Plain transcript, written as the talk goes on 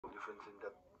difference in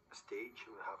that stage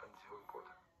would happen so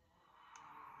important.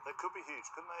 They could be huge,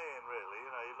 couldn't they, Ian, really?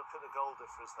 You know, you look at the goal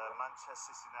difference there.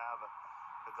 Manchester City now have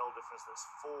a goal difference that's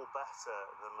 4 better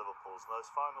than Liverpool's. And those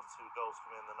final 2 goals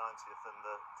come in the 90th and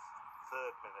the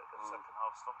 3rd minute of second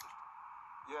half stoppage.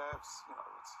 Yeah,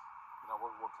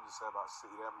 what can you say about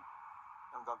City? They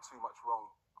haven't done too much wrong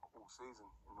all season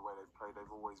in the way they've played. They've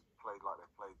always played like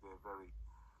they've played. They're very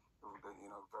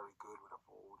good with the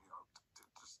ball.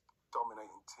 Just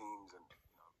dominating teams. And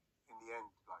in the end,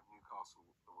 like Newcastle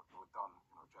were done.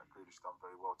 Jack Grealish done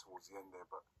very well towards the end there.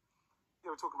 But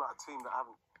we're talking about a team that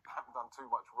haven't done too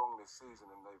much wrong this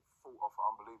season, and they've fought off an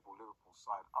unbelievable Liverpool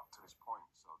side up to this point.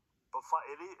 So. But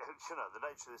the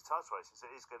nature of this title race is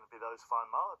it is going to be those fine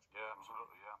margins. Yeah,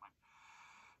 absolutely. Yeah, I mean,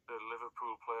 the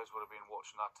Liverpool players would have been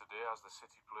watching that today, as the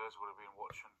City players would have been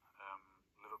watching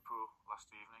Liverpool last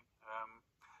evening.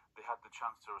 They had the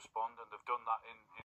chance to respond, and they've done that in